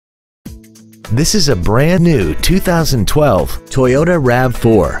This is a brand new 2012 Toyota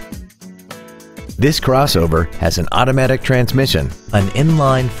RAV4. This crossover has an automatic transmission, an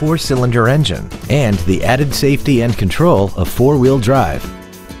inline 4-cylinder engine, and the added safety and control of 4-wheel drive.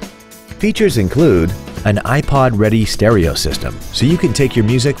 Features include an iPod-ready stereo system, so you can take your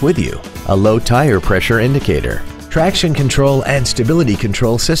music with you, a low tire pressure indicator, traction control and stability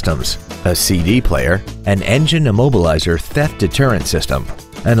control systems, a CD player, an engine immobilizer theft deterrent system,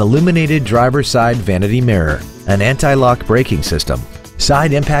 an illuminated driver's side vanity mirror, an anti-lock braking system,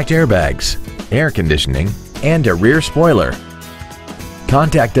 side impact airbags, air conditioning, and a rear spoiler.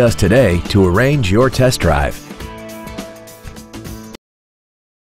 Contact us today to arrange your test drive.